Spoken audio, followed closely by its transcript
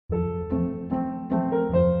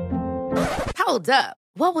Hold up.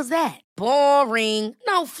 What was that? Boring.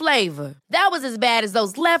 No flavor. That was as bad as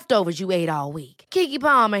those leftovers you ate all week. Keke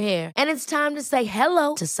Palmer here. And it's time to say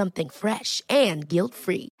hello to something fresh and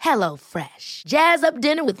guilt-free. Hello Fresh. Jazz up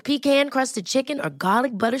dinner with pecan-crusted chicken or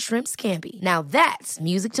garlic butter shrimp scampi. Now that's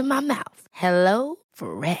music to my mouth. Hello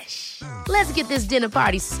Fresh. Let's get this dinner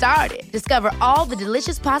party started. Discover all the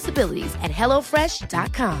delicious possibilities at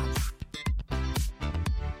hellofresh.com.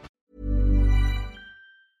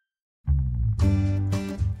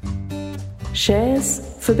 Shares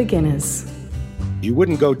for Beginners. You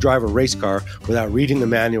wouldn't go drive a race car without reading the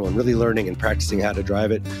manual and really learning and practicing how to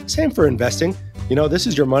drive it. Same for investing. You know, this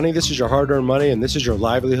is your money, this is your hard-earned money, and this is your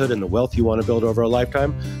livelihood and the wealth you want to build over a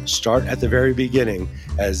lifetime. Start at the very beginning,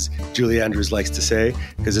 as Julie Andrews likes to say,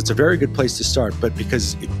 because it's a very good place to start. But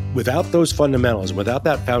because without those fundamentals, without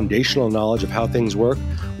that foundational knowledge of how things work,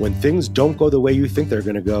 when things don't go the way you think they're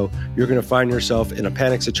going to go, you're going to find yourself in a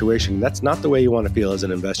panic situation. That's not the way you want to feel as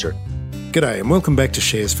an investor. G'day and welcome back to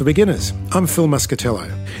Shares for Beginners. I'm Phil Muscatello.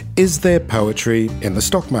 Is there poetry in the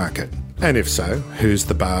stock market? And if so, who's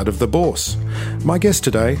the bard of the bourse? My guest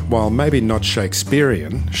today, while maybe not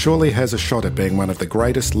Shakespearean, surely has a shot at being one of the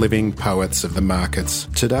greatest living poets of the markets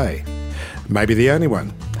today. Maybe the only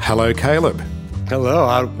one. Hello, Caleb.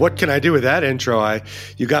 Hello. What can I do with that intro?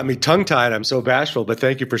 You got me tongue-tied. I'm so bashful, but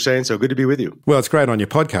thank you for saying so. Good to be with you. Well, it's great on your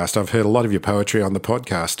podcast. I've heard a lot of your poetry on the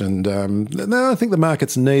podcast, and I think the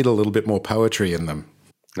markets need a little bit more poetry in them.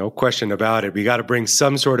 No question about it. We got to bring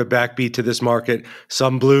some sort of backbeat to this market,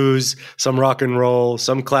 some blues, some rock and roll,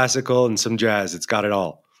 some classical, and some jazz. It's got it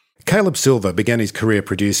all. Caleb Silver began his career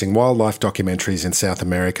producing wildlife documentaries in South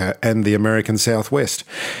America and the American Southwest.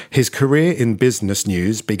 His career in business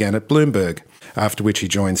news began at Bloomberg, after which he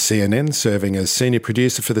joined CNN, serving as senior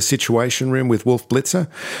producer for The Situation Room with Wolf Blitzer.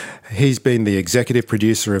 He's been the executive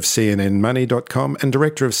producer of CNNmoney.com and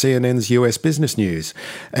director of CNN's US Business News.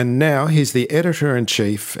 And now he's the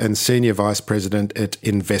editor-in-chief and senior vice president at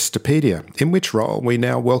Investopedia, in which role we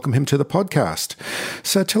now welcome him to the podcast.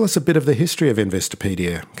 So tell us a bit of the history of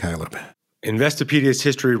Investopedia, Caleb. Investopedia's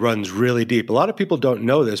history runs really deep. A lot of people don't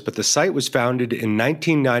know this, but the site was founded in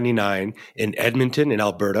 1999 in Edmonton, in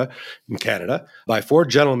Alberta, in Canada, by four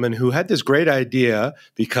gentlemen who had this great idea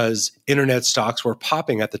because internet stocks were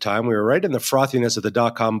popping at the time. We were right in the frothiness of the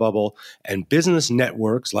dot-com bubble, and business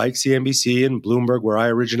networks like CNBC and Bloomberg, where I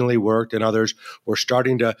originally worked, and others were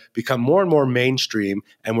starting to become more and more mainstream,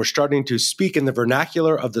 and were starting to speak in the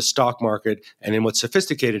vernacular of the stock market and in what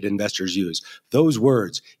sophisticated investors use. Those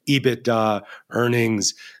words, EBITDA,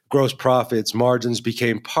 earnings, gross profits, margins,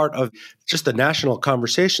 became part of just the national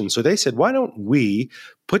conversation. So they said, why don't we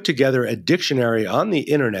put together a dictionary on the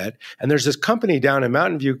internet? And there's this company down in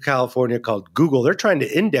Mountain View, California called Google. They're trying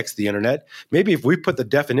to index the internet. Maybe if we put the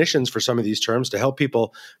definitions for some of these terms to help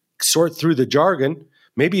people sort through the jargon,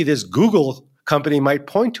 maybe this Google company might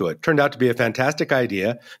point to it. Turned out to be a fantastic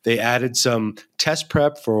idea. They added some test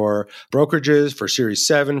prep for brokerages, for Series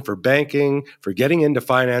 7, for banking, for getting into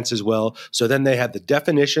finance as well. So then they had the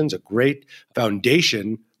definitions, a great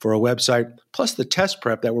foundation for a website, plus the test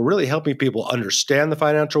prep that were really helping people understand the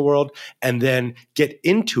financial world and then get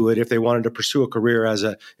into it if they wanted to pursue a career as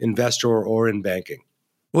an investor or in banking.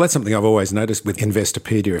 Well, that's something I've always noticed with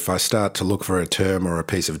Investopedia. If I start to look for a term or a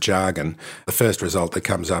piece of jargon, the first result that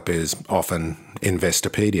comes up is often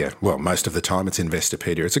Investopedia. Well, most of the time it's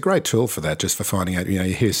Investopedia. It's a great tool for that, just for finding out, you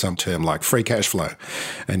hear some term like free cash flow,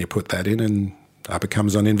 and you put that in and up it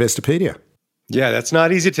comes on Investopedia. Yeah, that's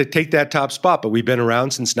not easy to take that top spot, but we've been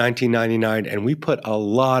around since 1999, and we put a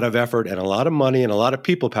lot of effort and a lot of money and a lot of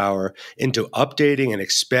people power into updating and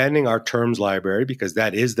expanding our terms library, because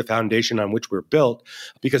that is the foundation on which we're built,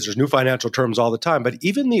 because there's new financial terms all the time. But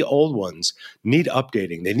even the old ones need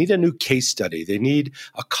updating. They need a new case study. They need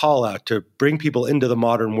a call out to bring people into the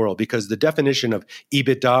modern world, because the definition of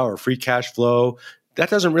EBITDA or free cash flow, that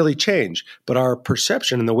doesn't really change, but our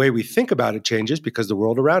perception and the way we think about it changes because the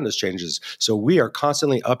world around us changes. So we are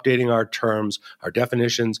constantly updating our terms, our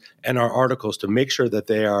definitions, and our articles to make sure that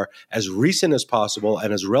they are as recent as possible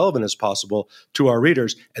and as relevant as possible to our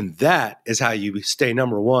readers. And that is how you stay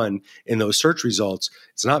number one in those search results.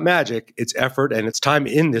 It's not magic, it's effort, and it's time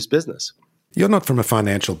in this business. You're not from a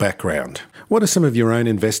financial background. What are some of your own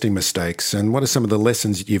investing mistakes, and what are some of the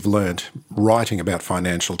lessons you've learned writing about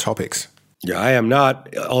financial topics? Yeah, I am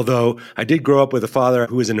not, although I did grow up with a father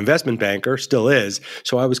who was an investment banker, still is.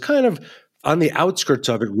 So I was kind of on the outskirts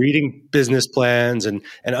of it, reading business plans and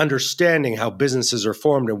understanding how businesses are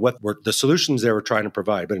formed and what were the solutions they were trying to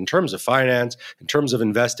provide. But in terms of finance, in terms of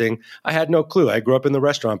investing, I had no clue. I grew up in the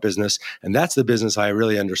restaurant business, and that's the business I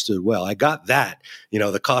really understood well. I got that,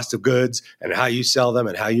 the cost of goods and how you sell them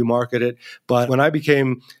and how you market it. But when I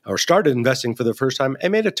became or started investing for the first time, I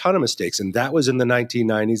made a ton of mistakes. And that was in the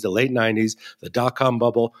 1990s, the late 90s, the dot-com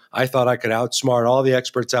bubble. I thought I could outsmart all the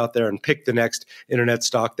experts out there and pick the next internet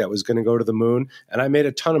stock that was going to go to the moon. And I made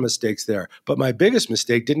a ton of mistakes there. But my biggest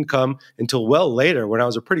mistake didn't come until well later, when I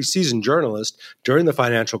was a pretty seasoned journalist during the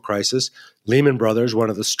financial crisis. Lehman Brothers, one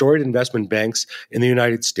of the storied investment banks in the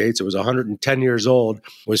United States, it was 110 years old,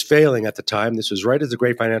 was failing at the time. This was right as the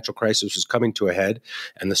great financial crisis was coming to a head.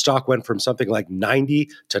 And the stock went from something like 90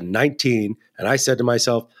 to 19. And I said to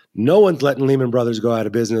myself, no one's letting Lehman Brothers go out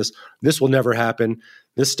of business. This will never happen.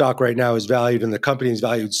 This stock right now is valued, and the company is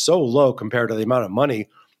valued so low compared to the amount of money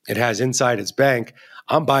it has inside its bank.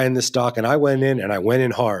 I'm buying this stock, and I went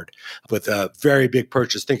in hard with a very big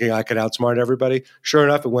purchase, thinking I could outsmart everybody. Sure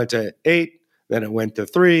enough, it went to 8, then it went to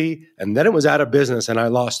 3, and then it was out of business, and I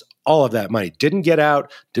lost all of that money. Didn't get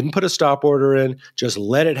out, didn't put a stop order in, just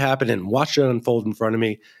let it happen and watched it unfold in front of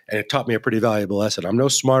me, and it taught me a pretty valuable lesson. I'm no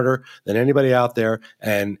smarter than anybody out there,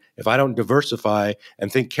 and if I don't diversify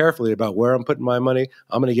and think carefully about where I'm putting my money,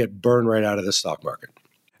 I'm going to get burned right out of the stock market.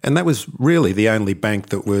 And that was really the only bank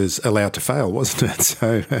that was allowed to fail, wasn't it?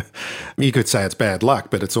 So you could say it's bad luck,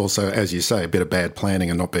 but it's also, as you say, a bit of bad planning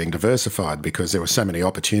and not being diversified, because there were so many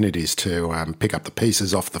opportunities to pick up the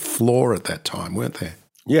pieces off the floor at that time, weren't there?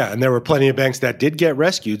 Yeah, and there were plenty of banks that did get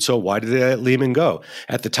rescued, so why did they let Lehman go?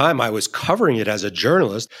 At the time, I was covering it as a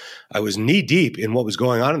journalist. I was knee-deep in what was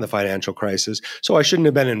going on in the financial crisis, so I shouldn't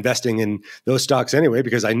have been investing in those stocks anyway,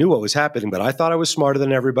 because I knew what was happening, but I thought I was smarter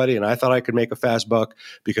than everybody, and I thought I could make a fast buck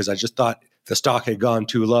because I just thought the stock had gone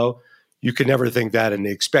too low. You could never think that and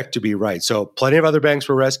expect to be right. So plenty of other banks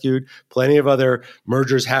were rescued. Plenty of other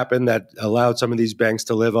mergers happened that allowed some of these banks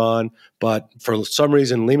to live on. But for some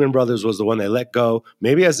reason, Lehman Brothers was the one they let go,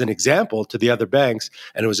 maybe as an example to the other banks.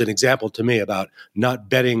 And it was an example to me about not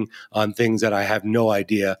betting on things that I have no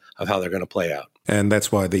idea of how they're going to play out. And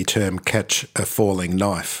that's why the term catch a falling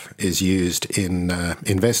knife is used in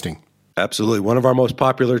investing. Absolutely. One of our most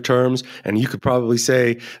popular terms. And you could probably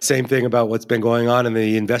say same thing about what's been going on in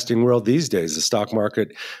the investing world these days. The stock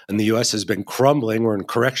market in the U.S. has been crumbling. We're in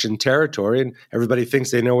correction territory, and everybody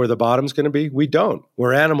thinks they know where the bottom's going to be. We don't.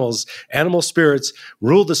 We're animals. Animal spirits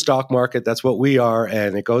rule the stock market. That's what we are.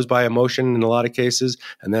 And it goes by emotion in a lot of cases.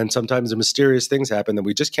 And then sometimes the mysterious things happen that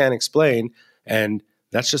we just can't explain. And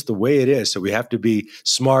that's just the way it is. So we have to be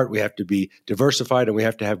smart, we have to be diversified, and we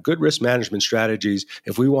have to have good risk management strategies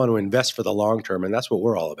if we want to invest for the long term. And that's what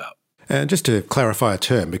we're all about. And just to clarify a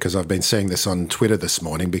term, because I've been seeing this on Twitter this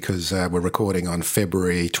morning, because we're recording on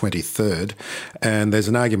February 23rd, and there's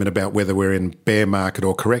an argument about whether we're in bear market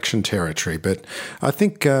or correction territory. But I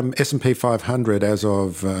think S&P 500 as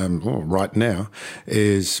of right now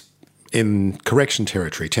is in correction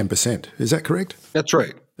territory, 10%. Is that correct? That's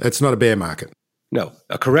right. It's not a bear market. No,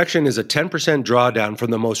 a correction is a 10% drawdown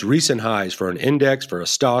from the most recent highs for an index, for a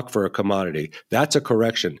stock, for a commodity. That's a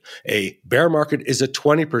correction. A bear market is a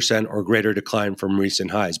 20% or greater decline from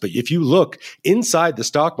recent highs. But if you look inside the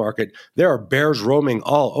stock market, there are bears roaming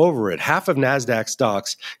all over it. Half of NASDAQ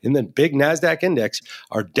stocks in the big NASDAQ index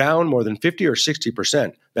are down more than 50 or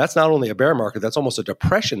 60%. That's not only a bear market, that's almost a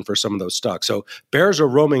depression for some of those stocks. So bears are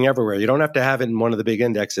roaming everywhere. You don't have to have it in one of the big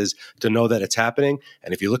indexes to know that it's happening.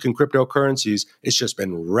 And if you look in cryptocurrencies, it's just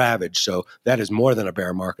been ravaged. So that is more than a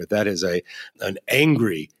bear market. That is an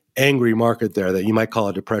angry market there that you might call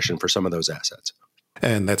a depression for some of those assets.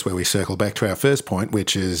 And that's where we circle back to our first point,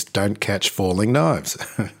 which is don't catch falling knives.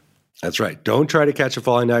 That's right. Don't try to catch a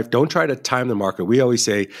falling knife. Don't try to time the market. We always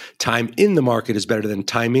say time in the market is better than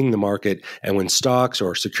timing the market. And when stocks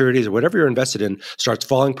or securities or whatever you're invested in starts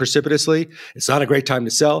falling precipitously, it's not a great time to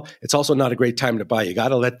sell. It's also not a great time to buy. You got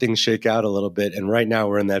to let things shake out a little bit. And right now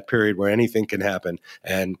we're in that period where anything can happen.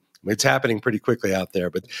 And it's happening pretty quickly out there.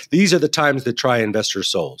 But these are the times that try investors'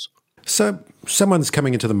 souls. So someone's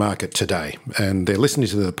coming into the market today and they're listening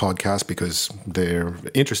to the podcast because their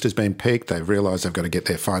interest has been piqued. They've realised they've got to get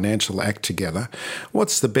their financial act together.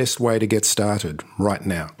 What's the best way to get started right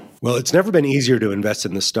now? Well, it's never been easier to invest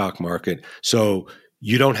in the stock market. So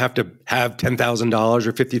you don't have to have $10,000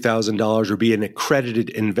 or $50,000 or be an accredited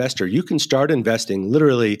investor. You can start investing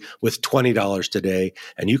literally with $20 today,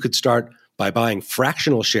 and you could start by buying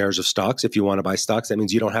fractional shares of stocks. If you want to buy stocks, that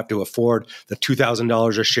means you don't have to afford the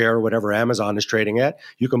 $2,000 a share or whatever Amazon is trading at.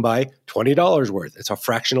 You can buy $20 worth. It's a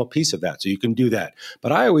fractional piece of that. So you can do that.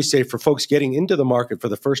 But I always say for folks getting into the market for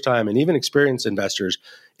the first time, and even experienced investors,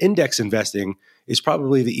 index investing is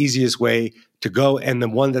probably the easiest way to go and the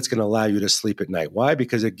one that's going to allow you to sleep at night. Why?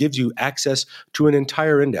 Because it gives you access to an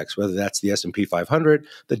entire index, whether that's the S&P 500,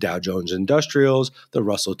 the Dow Jones Industrials, the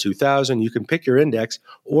Russell 2000. You can pick your index,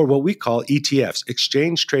 or what we call ETFs,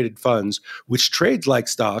 exchange-traded funds, which trade like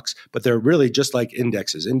stocks, but they're really just like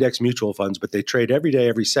indexes, index mutual funds, but they trade every day,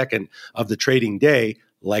 every second of the trading day,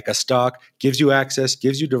 like a stock, gives you access,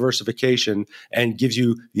 gives you diversification, and gives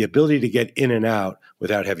you the ability to get in and out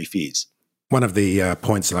without heavy fees. One of the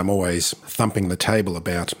points that I'm always thumping the table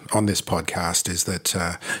about on this podcast is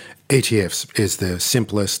that ETFs is the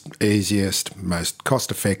simplest, easiest, most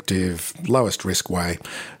cost-effective, lowest risk way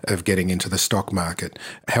of getting into the stock market.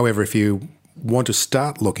 However, if you want to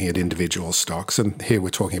start looking at individual stocks, and here we're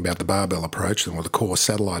talking about the barbell approach or the core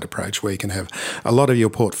satellite approach, where you can have a lot of your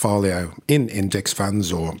portfolio in index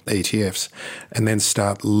funds or ETFs, and then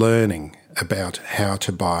start learning about how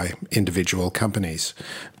to buy individual companies.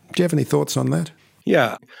 Do you have any thoughts on that?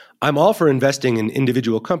 Yeah, I'm all for investing in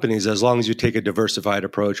individual companies as long as you take a diversified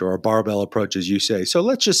approach or a barbell approach, as you say. So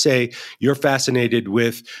let's just say you're fascinated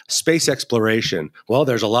with space exploration. Well,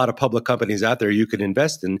 there's a lot of public companies out there you can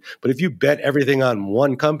invest in, but if you bet everything on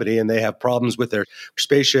one company and they have problems with their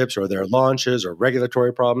spaceships or their launches or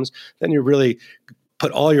regulatory problems, then you really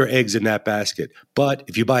put all your eggs in that basket. But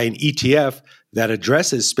if you buy an ETF that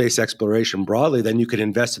addresses space exploration broadly, then you can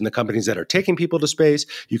invest in the companies that are taking people to space.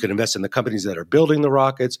 You can invest in the companies that are building the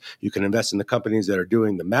rockets. You can invest in the companies that are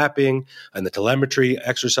doing the mapping and the telemetry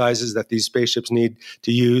exercises that these spaceships need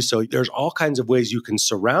to use. So there's all kinds of ways you can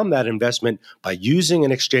surround that investment by using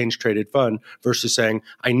an exchange-traded fund versus saying,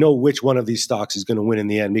 I know which one of these stocks is going to win in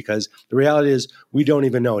the end, because the reality is we don't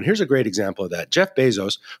even know. And here's a great example of that. Jeff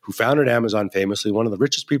Bezos, who founded Amazon famously, one of the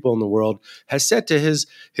richest people in the world, has said to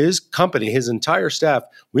his company, his entire staff,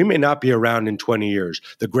 we may not be around in 20 years.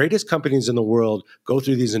 The greatest companies in the world go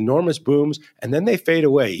through these enormous booms and then they fade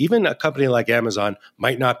away. Even a company like Amazon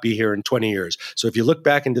might not be here in 20 years. So if you look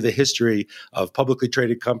back into the history of publicly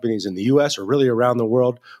traded companies in the US or really around the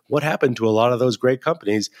world, what happened to a lot of those great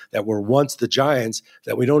companies that were once the giants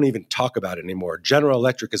that we don't even talk about anymore? General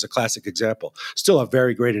Electric is a classic example. Still a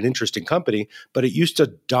very great and interesting company, but it used to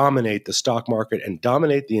dominate the stock market and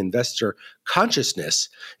dominate the investor consciousness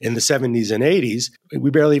in the 70s and 80s. We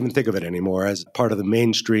barely even think of it anymore as part of the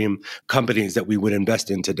mainstream companies that we would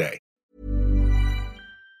invest in today.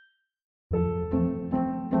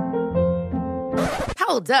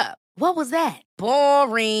 Hold up. What was that?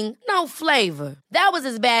 Boring. No flavor. That was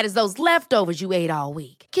as bad as those leftovers you ate all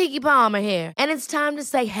week. Keke Palmer here. And it's time to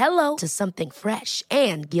say hello to something fresh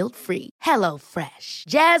and guilt-free. Hello Fresh.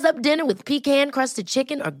 Jazz up dinner with pecan-crusted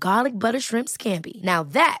chicken or garlic butter shrimp scampi. Now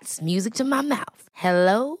that's music to my mouth.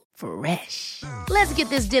 Hello Fresh. Let's get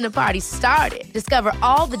this dinner party started. Discover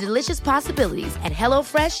all the delicious possibilities at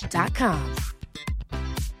HelloFresh.com.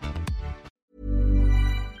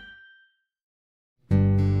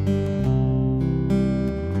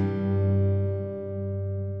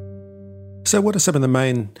 So what are some of the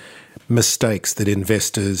main mistakes that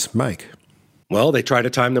investors make? Well, they try to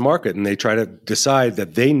time the market and they try to decide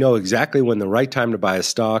that they know exactly when the right time to buy a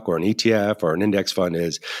stock or an ETF or an index fund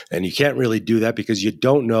is. And you can't really do that because you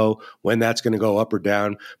don't know when that's going to go up or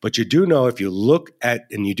down. But you do know if you look at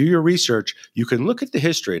and you do your research, you can look at the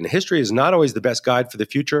history. And the history is not always the best guide for the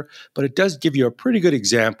future, but it does give you a pretty good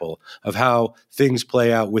example of how things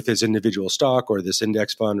play out with this individual stock or this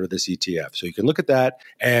index fund or this ETF. So you can look at that,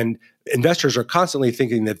 and investors are constantly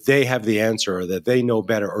thinking that they have the answer or that they know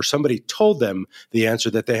better, or somebody told them the answer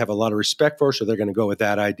that they have a lot of respect for, so they're going to go with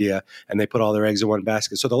that idea and they put all their eggs in one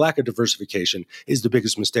basket. So the lack of diversification is the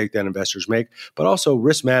biggest mistake that investors make, but also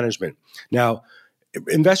risk management. Now,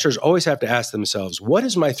 investors always have to ask themselves, what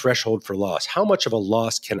is my threshold for loss? How much of a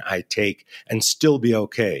loss can I take and still be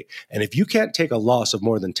okay? And if you can't take a loss of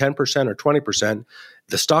more than 10% or 20%,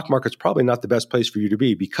 the stock market's probably not the best place for you to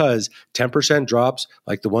be, because 10% drops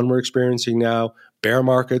like the one we're experiencing now, bear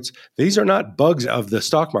markets, these are not bugs of the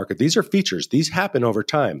stock market. These are features. These happen over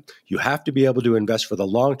time. You have to be able to invest for the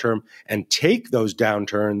long term and take those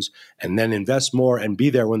downturns and then invest more and be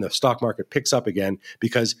there when the stock market picks up again,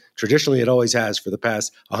 because traditionally it always has for the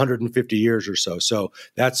past 150 years or so. So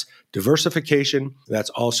that's diversification. That's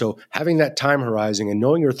also having that time horizon and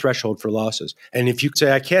knowing your threshold for losses. And if you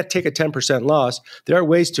say, I can't take a 10% loss, there are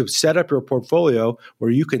ways to set up your portfolio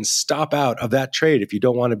where you can stop out of that trade if you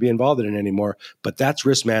don't want to be involved in it anymore. But that's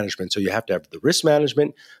risk management. So you have to have the risk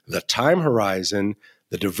management, the time horizon,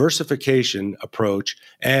 the diversification approach,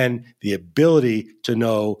 and the ability to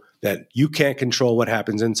know that you can't control what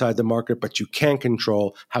happens inside the market, but you can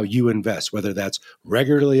control how you invest, whether that's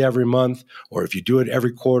regularly every month or if you do it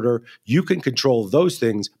every quarter. You can control those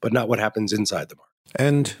things, but not what happens inside the market.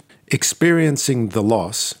 And experiencing the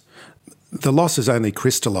loss is only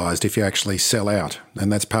crystallized if you actually sell out.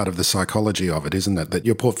 And that's part of the psychology of it, isn't it? That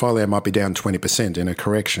your portfolio might be down 20% in a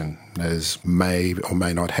correction, as may or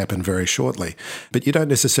may not happen very shortly. But you don't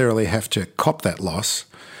necessarily have to cop that loss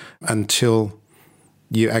until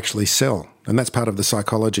you actually sell. And that's part of the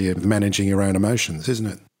psychology of managing your own emotions, isn't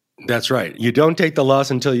it? That's right. You don't take the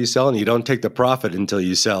loss until you sell, and you don't take the profit until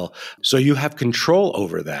you sell. So you have control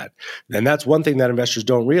over that. And that's one thing that investors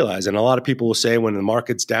don't realize. And a lot of people will say when the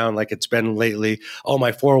market's down like it's been lately, oh,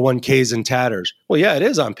 my 401k's in tatters. Well, yeah, it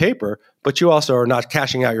is on paper, but you also are not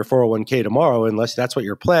cashing out your 401k tomorrow unless that's what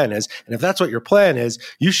your plan is. And if that's what your plan is,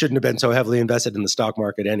 you shouldn't have been so heavily invested in the stock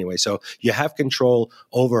market anyway. So you have control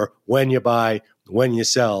over when you buy, when you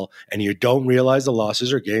sell, and you don't realize the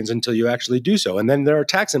losses or gains until you actually do so. And then there are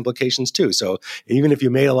tax implications too. So even if you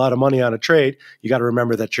made a lot of money on a trade, you got to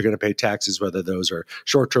remember that you're going to pay taxes, whether those are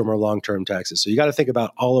short-term or long-term taxes. So you got to think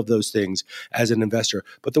about all of those things as an investor.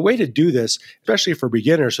 But the way to do this, especially for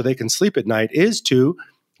beginners so they can sleep at night, is to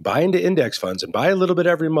buy into index funds and buy a little bit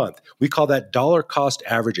every month. We call that dollar cost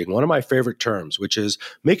averaging, one of my favorite terms, which is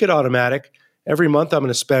make it automatic. Every month, I'm going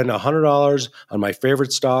to spend $100 on my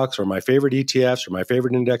favorite stocks or my favorite ETFs or my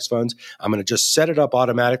favorite index funds. I'm going to just set it up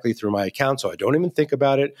automatically through my account so I don't even think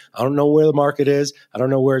about it. I don't know where the market is. I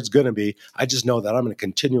don't know where it's going to be. I just know that I'm going to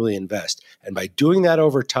continually invest. And by doing that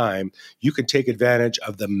over time, you can take advantage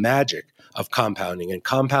of the magic of compounding. And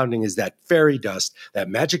compounding is that fairy dust, that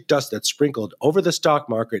magic dust that's sprinkled over the stock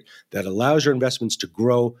market that allows your investments to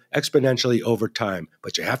grow exponentially over time.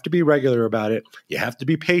 But you have to be regular about it. You have to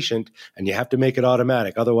be patient, and you have to make it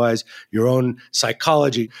automatic. Otherwise, your own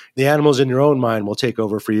psychology, the animals in your own mind will take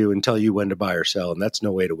over for you and tell you when to buy or sell. And that's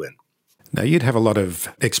no way to win. Now, you'd have a lot of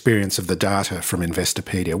experience of the data from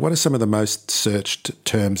Investopedia. What are some of the most searched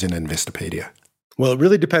terms in Investopedia? Well, it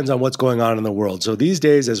really depends on what's going on in the world. So these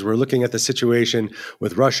days, as we're looking at the situation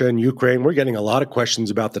with Russia and Ukraine, we're getting a lot of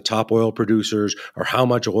questions about the top oil producers or how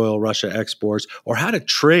much oil Russia exports or how to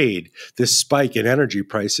trade this spike in energy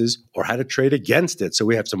prices or how to trade against it. So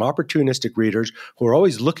we have some opportunistic readers who are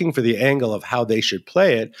always looking for the angle of how they should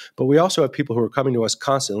play it. But we also have people who are coming to us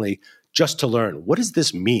constantly just to learn, what does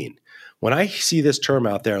this mean? When I see this term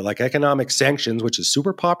out there, like economic sanctions, which is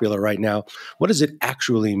super popular right now, what does it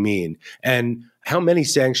actually mean? And how many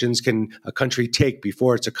sanctions can a country take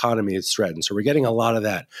before its economy is threatened? So we're getting a lot of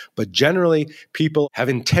that. But generally, people have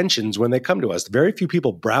intentions when they come to us. Very few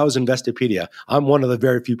people browse Investopedia. I'm one of the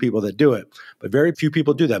very few people that do it, but very few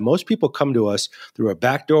people do that. Most people come to us through a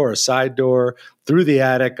back door, a side door, through the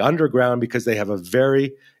attic, underground, because they have a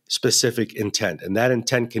very specific intent. And that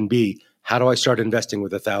intent can be, how do I start investing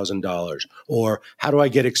with $1,000? Or how do I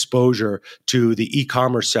get exposure to the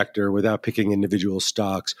e-commerce sector without picking individual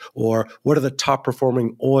stocks? Or what are the top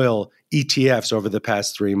performing oil ETFs over the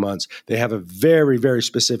past 3 months? They have a very, very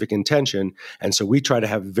specific intention. And so we try to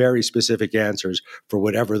have very specific answers for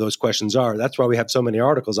whatever those questions are. That's why we have so many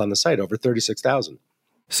articles on the site, over 36,000.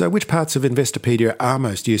 So which parts of Investopedia are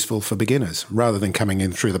most useful for beginners? Rather than coming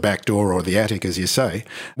in through the back door or the attic, as you say,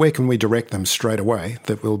 where can we direct them straight away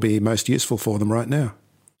that will be most useful for them right now?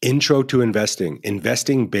 Intro to investing,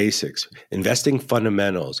 investing basics, investing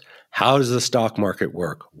fundamentals. How does the stock market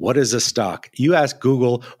work? What is a stock? You ask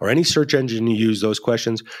Google or any search engine you use those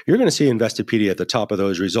questions, you're going to see Investopedia at the top of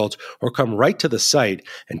those results, or come right to the site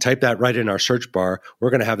and type that right in our search bar. We're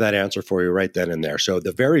going to have that answer for you right then and there. So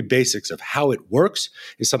the very basics of how it works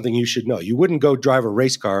is something you should know. You wouldn't go drive a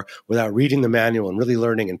race car without reading the manual and really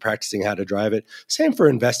learning and practicing how to drive it. Same for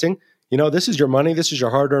investing. You know, this is your money, this is your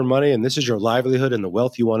hard-earned money, and this is your livelihood and the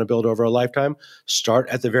wealth you want to build over a lifetime. Start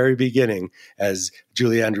at the very beginning, as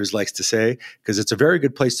Julie Andrews likes to say, because it's a very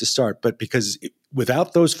good place to start. But because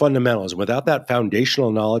without those fundamentals, without that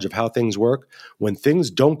foundational knowledge of how things work, when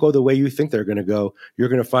things don't go the way you think they're going to go, you're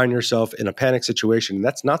going to find yourself in a panic situation. And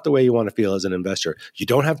that's not the way you want to feel as an investor. You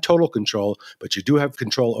don't have total control, but you do have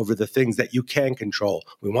control over the things that you can control.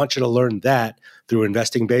 We want you to learn that through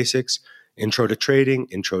Investing Basics, intro to trading,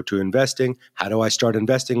 intro to investing. How do I start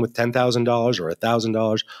investing with $10,000 or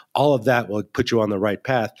 $1,000? All of that will put you on the right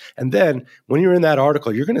path. And then when you're in that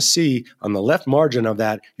article, you're going to see on the left margin of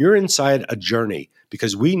that, you're inside a journey,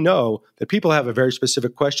 because we know that people have a very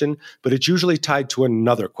specific question, but it's usually tied to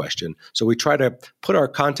another question. So we try to put our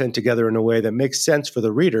content together in a way that makes sense for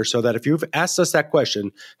the reader, so that if you've asked us that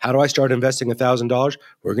question, how do I start investing $1,000?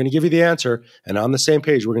 We're going to give you the answer. And on the same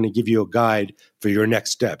page, we're going to give you a guide for your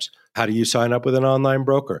next steps. How do you sign up with an online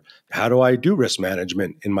broker? How do I do risk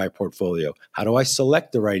management in my portfolio? How do I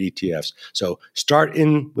select the right ETFs? So start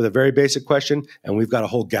in with a very basic question, and we've got a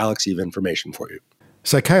whole galaxy of information for you.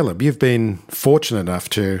 So, Caleb, you've been fortunate enough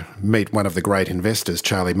to meet one of the great investors,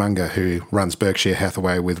 Charlie Munger, who runs Berkshire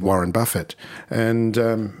Hathaway with Warren Buffett.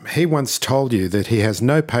 And he once told you that he has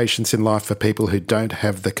no patience in life for people who don't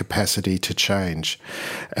have the capacity to change,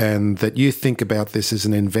 and that you think about this as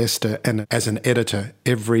an investor and as an editor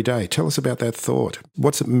every day. Tell us about that thought.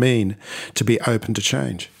 What's it mean to be open to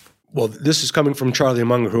change? Well, this is coming from Charlie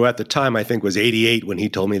Munger, who at the time I think was 88 when he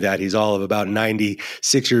told me that. He's all of about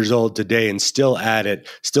 96 years old today and still at it,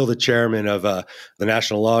 still the chairman of the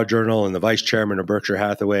National Law Journal and the vice chairman of Berkshire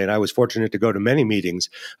Hathaway. And I was fortunate to go to many meetings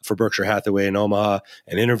for Berkshire Hathaway in Omaha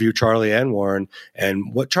and interview Charlie and Warren.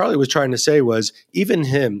 And what Charlie was trying to say was even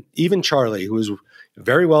Charlie, who was a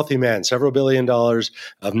very wealthy man, several $1 billion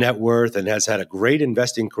of net worth, and has had a great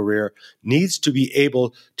investing career, needs to be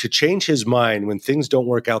able to change his mind when things don't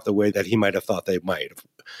work out the way that he might have thought they might.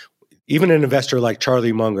 Even an investor like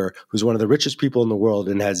Charlie Munger, who's one of the richest people in the world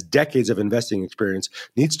and has decades of investing experience,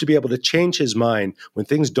 needs to be able to change his mind when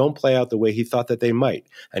things don't play out the way he thought that they might.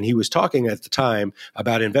 And he was talking at the time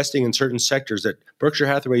about investing in certain sectors that Berkshire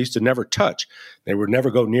Hathaway used to never touch. They would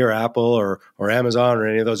never go near Apple or Amazon or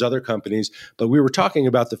any of those other companies. But we were talking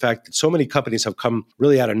about the fact that so many companies have come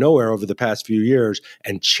really out of nowhere over the past few years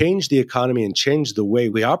and changed the economy and changed the way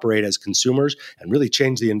we operate as consumers and really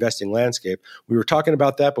changed the investing landscape. We were talking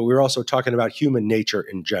about that, but we were also talking about human nature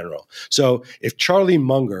in general. So if Charlie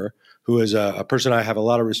Munger, who is a person I have a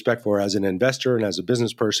lot of respect for as an investor and as a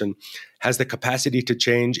business person, has the capacity to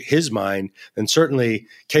change his mind, then certainly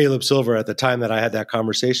Caleb Silver, at the time that I had that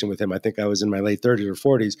conversation with him, I think I was in my late 30s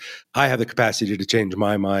or 40s, I have the capacity to change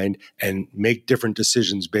my mind and make different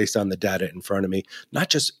decisions based on the data in front of me, not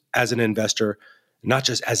just as an investor, not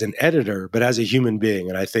just as an editor, but as a human being.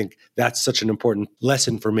 And I think that's such an important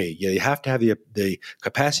lesson for me. You have to have the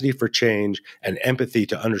capacity for change and empathy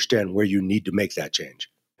to understand where you need to make that change.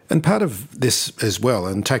 And part of this as well,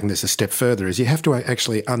 and taking this a step further, is you have to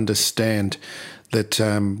actually understand that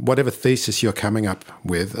whatever thesis you're coming up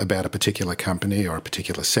with about a particular company or a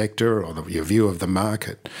particular sector or your view of the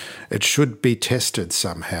market, it should be tested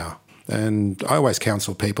somehow. And I always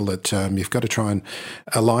counsel people that you've got to try and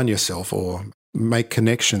align yourself or make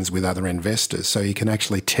connections with other investors so you can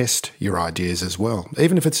actually test your ideas as well,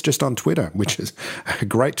 even if it's just on Twitter, which is a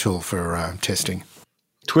great tool for testing.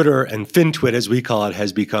 Twitter and FinTwit, as we call it,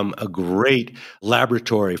 has become a great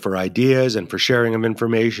laboratory for ideas and for sharing of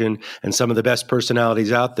information. And some of the best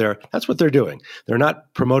personalities out there, that's what they're doing. They're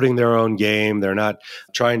not promoting their own game. They're not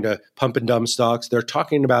trying to pump and dump stocks. They're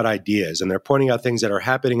talking about ideas, and they're pointing out things that are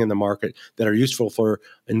happening in the market that are useful for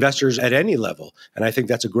investors at any level. And I think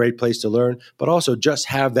that's a great place to learn, but also just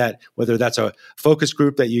have that, whether that's a focus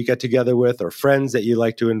group that you get together with or friends that you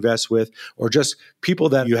like to invest with, or just people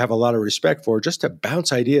that you have a lot of respect for, just to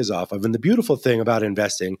bounce ideas off of. And the beautiful thing about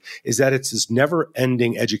investing is that it's this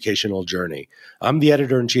never-ending educational journey. I'm the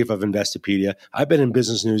editor-in-chief of Investopedia. I've been in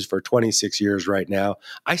business news for 26 years right now.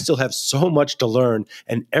 I still have so much to learn,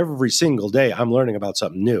 and every single day I'm learning about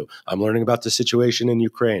something new. I'm learning about the situation in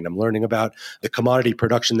Ukraine. I'm learning about the commodity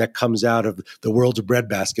production that comes out of the world's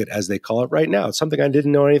breadbasket, as they call it right now. It's something I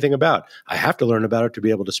didn't know anything about. I have to learn about it to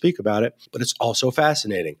be able to speak about it, but it's also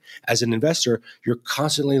fascinating. As an investor, you're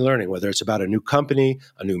constantly learning, whether it's about a new company,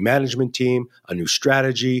 a new management team, a new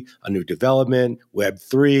strategy, a new development,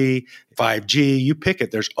 Web3, 5G, you pick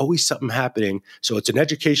it. There's always something happening. So it's an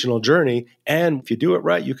educational journey. And if you do it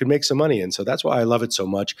right, you can make some money. And so that's why I love it so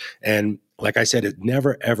much. And like I said, it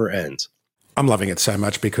never, ever ends. I'm loving it so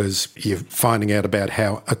much because you're finding out about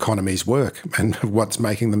how economies work and what's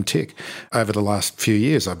making them tick. Over the last few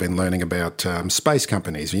years, I've been learning about space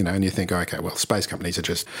companies, and you think, okay, well, space companies are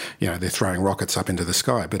just, they're throwing rockets up into the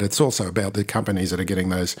sky. But it's also about the companies that are getting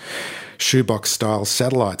those shoebox-style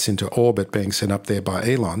satellites into orbit being sent up there by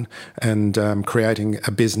Elon and creating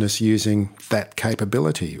a business using that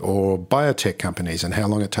capability, or biotech companies and how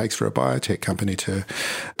long it takes for a biotech company to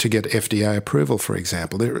get FDA approval, for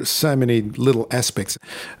example. There are so many little aspects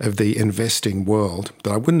of the investing world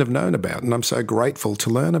that I wouldn't have known about, and I'm so grateful to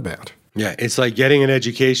learn about. Yeah, it's like getting an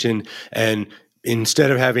education, and instead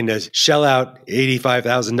of having to shell out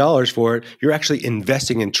 $85,000 for it, you're actually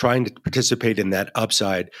investing and trying to participate in that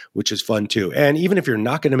upside, which is fun too. And even if you're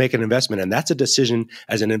not going to make an investment, and that's a decision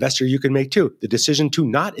as an investor you can make too, the decision to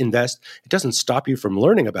not invest, it doesn't stop you from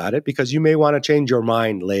learning about it because you may want to change your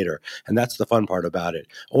mind later. And that's the fun part about it.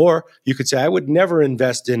 Or you could say, I would never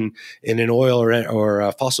invest in an oil or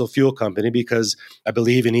a fossil fuel company because I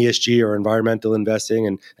believe in ESG or environmental investing,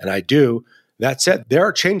 and I do. That said, there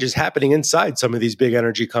are changes happening inside some of these big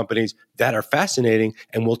energy companies that are fascinating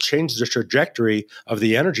and will change the trajectory of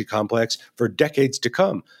the energy complex for decades to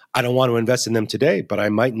come. I don't want to invest in them today, but I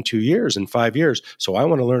might in 2 years and 5 years. So I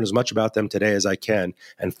want to learn as much about them today as I can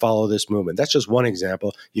and follow this movement. That's just one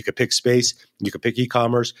example. You could pick space, you could pick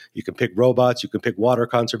e-commerce, you can pick robots, you can pick water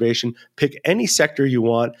conservation, pick any sector you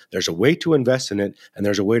want. There's a way to invest in it and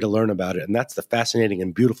there's a way to learn about it. And that's the fascinating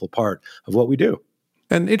and beautiful part of what we do.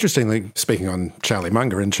 And interestingly, speaking on Charlie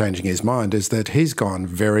Munger and changing his mind, is that he's gone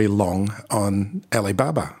very long on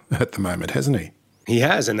Alibaba at the moment, hasn't he? He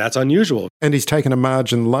has, and that's unusual. And he's taken a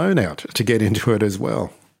margin loan out to get into it as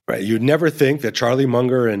well. Right. You'd never think that Charlie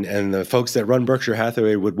Munger and the folks that run Berkshire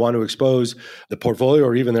Hathaway would want to expose the portfolio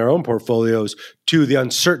or even their own portfolios to the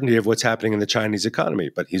uncertainty of what's happening in the Chinese economy.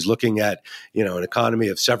 But he's looking at, an economy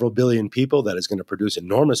of several billion people that is going to produce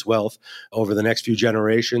enormous wealth over the next few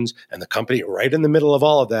generations. And the company right in the middle of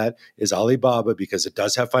all of that is Alibaba, because it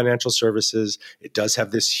does have financial services. It does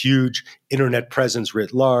have this huge internet presence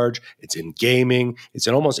writ large. It's in gaming. It's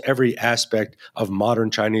in almost every aspect of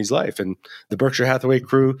modern Chinese life. And the Berkshire Hathaway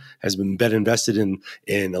crew has been invested in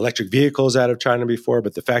electric vehicles out of China before,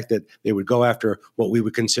 but the fact that they would go after what we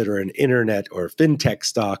would consider an internet or fintech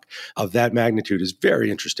stock of that magnitude is very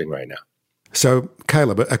interesting right now. So,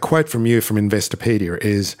 Caleb, a quote from you from Investopedia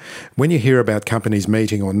is, when you hear about companies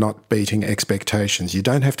meeting or not beating expectations, you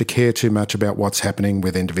don't have to care too much about what's happening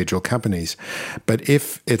with individual companies. But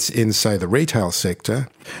if it's in, say, the retail sector,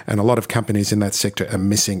 and a lot of companies in that sector are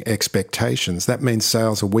missing expectations, that means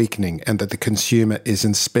sales are weakening and that the consumer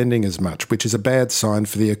isn't spending as much, which is a bad sign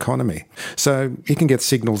for the economy. So you can get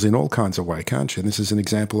signals in all kinds of ways, can't you? And this is an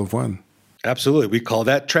example of one. Absolutely. We call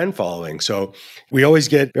that trend following. So we always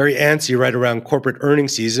get very antsy right around corporate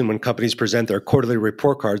earnings season when companies present their quarterly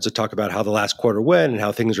report cards to talk about how the last quarter went and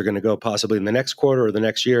how things are going to go possibly in the next quarter or the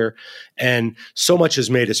next year. And so much is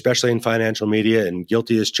made, especially in financial media, and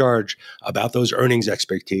guilty as charged, about those earnings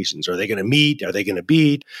expectations. Are they going to meet? Are they going to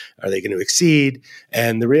beat? Are they going to exceed?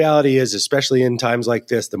 And the reality is, especially in times like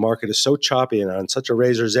this, the market is so choppy and on such a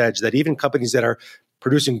razor's edge that even companies that are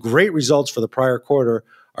producing great results for the prior quarter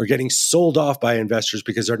are getting sold off by investors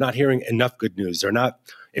because they're not hearing enough good news. They're not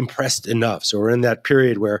impressed enough. So we're in that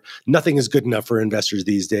period where nothing is good enough for investors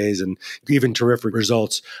these days, and even terrific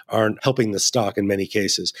results aren't helping the stock in many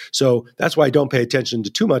cases. So that's why I don't pay attention to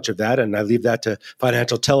too much of that, and I leave that to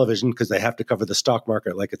financial television because they have to cover the stock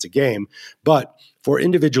market like it's a game. But for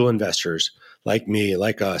individual investors like me,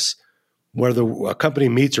 like us, whether a company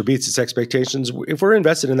meets or beats its expectations, if we're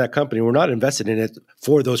invested in that company, we're not invested in it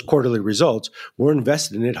for those quarterly results. We're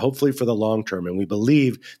invested in it hopefully for the long term. And we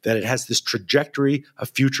believe that it has this trajectory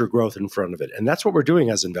of future growth in front of it. And that's what we're doing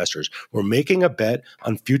as investors. We're making a bet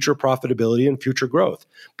on future profitability and future growth.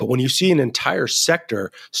 But when you see an entire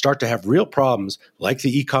sector start to have real problems, like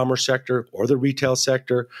the e-commerce sector or the retail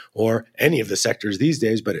sector or any of the sectors these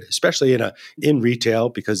days, but especially in retail,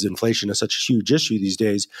 because inflation is such a huge issue these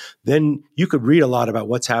days, then you could read a lot about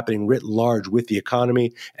what's happening writ large with the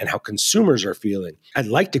economy and how consumers are feeling. I'd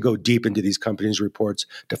like to go deep into these companies' reports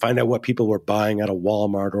to find out what people were buying at a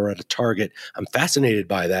Walmart or at a Target. I'm fascinated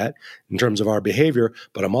by that in terms of our behavior,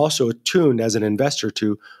 but I'm also attuned as an investor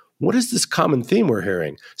to what is this common theme we're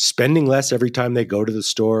hearing? Spending less every time they go to the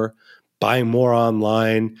store, buying more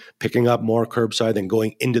online, picking up more curbside than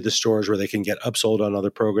going into the stores where they can get upsold on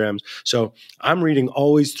other programs. So I'm reading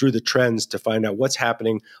always through the trends to find out what's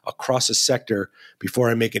happening across a sector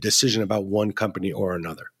before I make a decision about one company or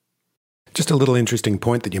another. Just a little interesting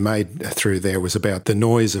point that you made through there was about the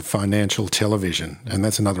noise of financial television. And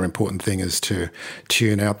that's another important thing, is to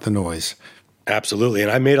tune out the noise. Absolutely.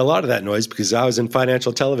 And I made a lot of that noise because I was in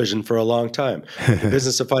financial television for a long time. The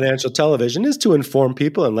business of financial television is to inform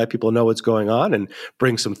people and let people know what's going on and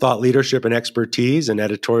bring some thought leadership and expertise and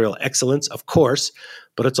editorial excellence, of course.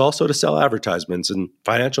 but it's also to sell advertisements. And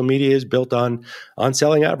financial media is built on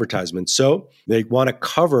selling advertisements. So they want to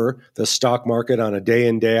cover the stock market on a day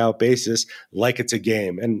in, day out basis like it's a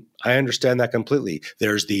game. And I understand that completely.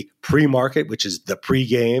 There's the pre-market, which is the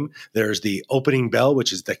pre-game. There's the opening bell,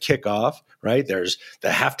 which is the kickoff, right? There's the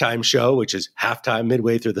halftime show, which is halftime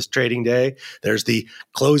midway through this trading day. There's the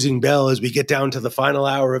closing bell as we get down to the final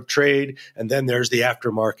hour of trade. And then there's the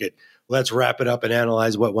aftermarket. Let's wrap it up and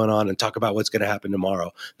analyze what went on and talk about what's going to happen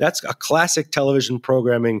tomorrow. That's a classic television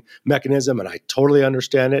programming mechanism, and I totally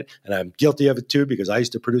understand it, and I'm guilty of it too because I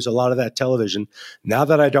used to produce a lot of that television. Now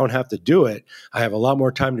that I don't have to do it, I have a lot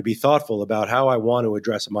more time to be thoughtful about how I want to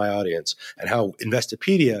address my audience and how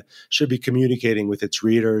Investopedia should be communicating with its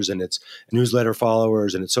readers and its newsletter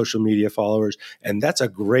followers and its social media followers. And that's a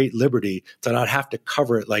great liberty to not have to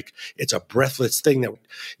cover it like it's a breathless thing that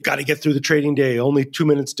got to get through the trading day, only 2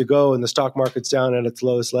 minutes to go, and the stock market's down at its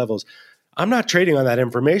lowest levels. I'm not trading on that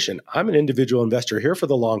information. I'm an individual investor here for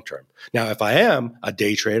the long term. Now, if I am a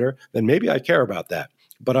day trader, then maybe I care about that.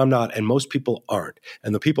 But I'm not, and most people aren't.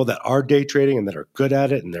 And the people that are day trading and that are good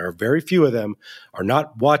at it, and there are very few of them, are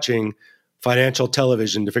not watching financial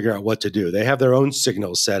television to figure out what to do. They have their own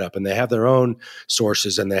signals set up, and they have their own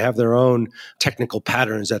sources, and they have their own technical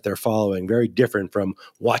patterns that they're following, very different from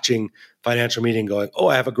watching financial media and going, oh,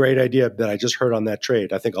 I have a great idea that I just heard on that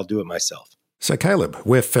trade. I think I'll do it myself. So Caleb,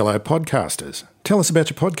 we're fellow podcasters. Tell us about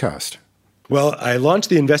your podcast. Well, I launched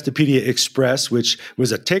the Investopedia Express, which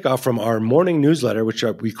was a takeoff from our morning newsletter, which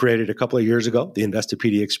we created a couple of years ago, the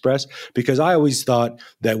Investopedia Express, because I always thought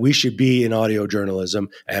that we should be in audio journalism,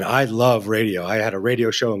 and I love radio. I had a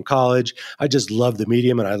radio show in college. I just love the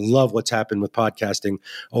medium, and I love what's happened with podcasting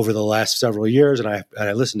over the last several years, and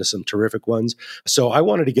I listened to some terrific ones. So I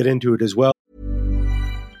wanted to get into it as well.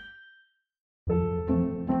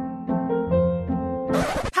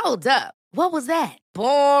 Hold up. What was that?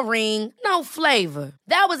 Boring. No flavor.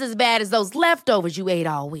 That was as bad as those leftovers you ate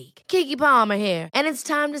all week. Keke Palmer here, and it's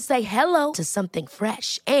time to say hello to something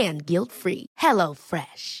fresh and guilt-free.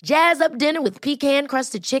 HelloFresh. Jazz up dinner with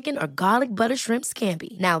pecan-crusted chicken or garlic butter shrimp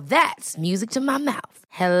scampi. Now that's music to my mouth.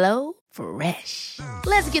 HelloFresh.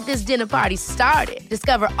 Let's get this dinner party started.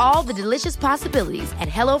 Discover all the delicious possibilities at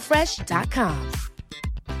HelloFresh.com.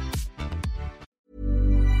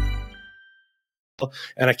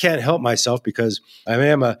 And I can't help myself because I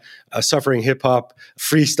am a suffering hip hop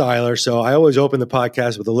freestyler. So I always open the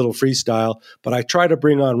podcast with a little freestyle, but I try to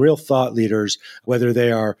bring on real thought leaders, whether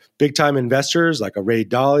they are big time investors like a Ray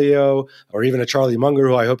Dalio or even a Charlie Munger,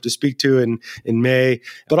 who I hope to speak to in May,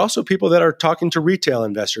 but also people that are talking to retail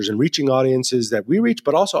investors and reaching audiences that we reach,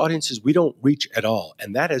 but also audiences we don't reach at all.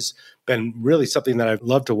 And that has been really something that I've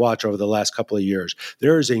loved to watch over the last couple of years.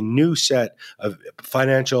 There is a new set of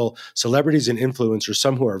financial celebrities and influencers,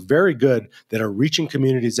 some who are very good, that are reaching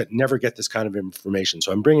communities that never get this kind of information.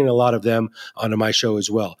 So I'm bringing a lot of them onto my show as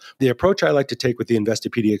well. The approach I like to take with the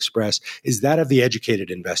Investopedia Express is that of the educated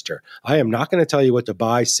investor. I am not going to tell you what to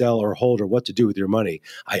buy, sell, or hold, or what to do with your money.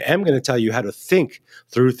 I am going to tell you how to think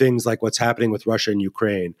through things like what's happening with Russia and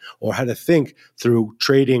Ukraine, or how to think through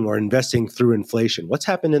trading or investing through inflation. What's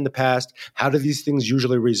happened in the past? How do these things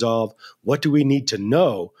usually resolve? What do we need to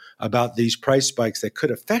know about these price spikes that could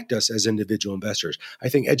affect us as individual investors? I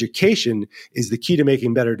think education is the key to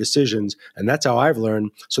making better decisions, and that's how I've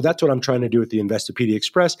learned. So that's what I'm trying to do with the Investopedia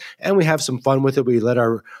Express, and we have some fun with it. We let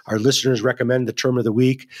our listeners recommend the term of the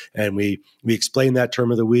week, and we explain that term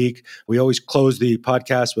of the week. We always close the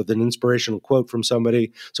podcast with an inspirational quote from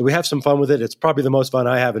somebody. So we have some fun with it. It's probably the most fun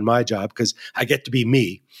I have in my job because I get to be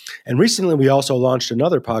me. And recently, we also launched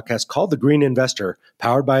another podcast called The Green Investor,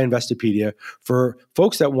 powered by Investopedia, for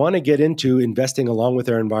folks that want to get into investing along with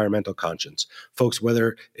their environmental conscience. Folks,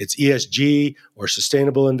 whether it's ESG or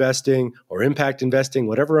sustainable investing or impact investing,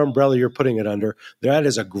 whatever umbrella you're putting it under, that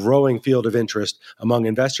is a growing field of interest among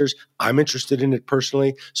investors. I'm interested in it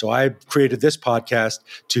personally, so I created this podcast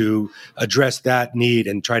to address that need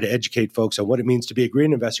and try to educate folks on what it means to be a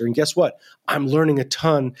green investor. And guess what? I'm learning a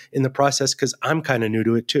ton in the process because I'm kind of new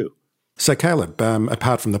to it too. So Caleb,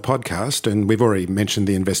 apart from the podcast, and we've already mentioned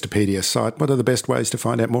the Investopedia site, what are the best ways to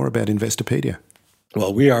find out more about Investopedia?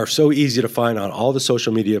 Well, we are so easy to find on all the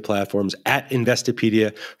social media platforms at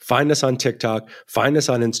Investopedia. Find us on TikTok, find us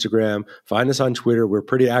on Instagram, find us on Twitter. We're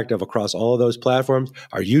pretty active across all of those platforms.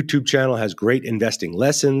 Our YouTube channel has great investing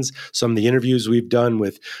lessons, some of the interviews we've done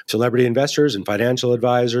with celebrity investors and financial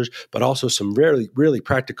advisors, but also some really, really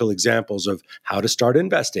practical examples of how to start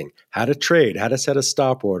investing, how to trade, how to set a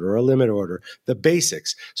stop order or a limit order, the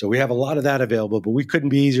basics. So we have a lot of that available, but we couldn't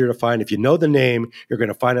be easier to find. If you know the name, you're going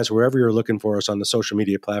to find us wherever you're looking for us on the social social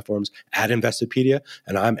media platforms at Investopedia,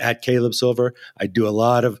 and I'm at Caleb Silver. I do a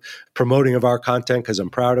lot of promoting of our content because I'm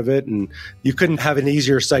proud of it, and you couldn't have an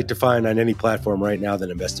easier site to find on any platform right now than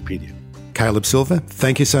Investopedia. Caleb Silver,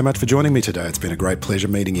 thank you so much for joining me today. It's been a great pleasure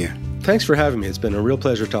meeting you. Thanks for having me. It's been a real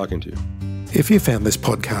pleasure talking to you. If you found this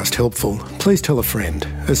podcast helpful, please tell a friend,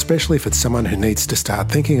 especially if it's someone who needs to start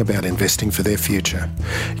thinking about investing for their future.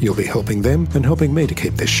 You'll be helping them and helping me to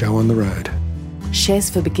keep this show on the road. Shares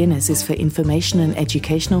for Beginners is for information and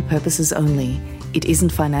educational purposes only. It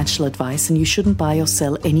isn't financial advice, and you shouldn't buy or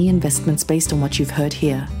sell any investments based on what you've heard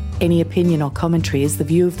here. Any opinion or commentary is the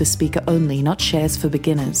view of the speaker only, not Shares for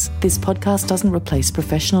Beginners. This podcast doesn't replace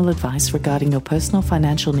professional advice regarding your personal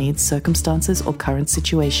financial needs, circumstances, or current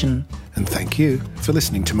situation. And thank you for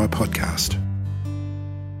listening to my podcast.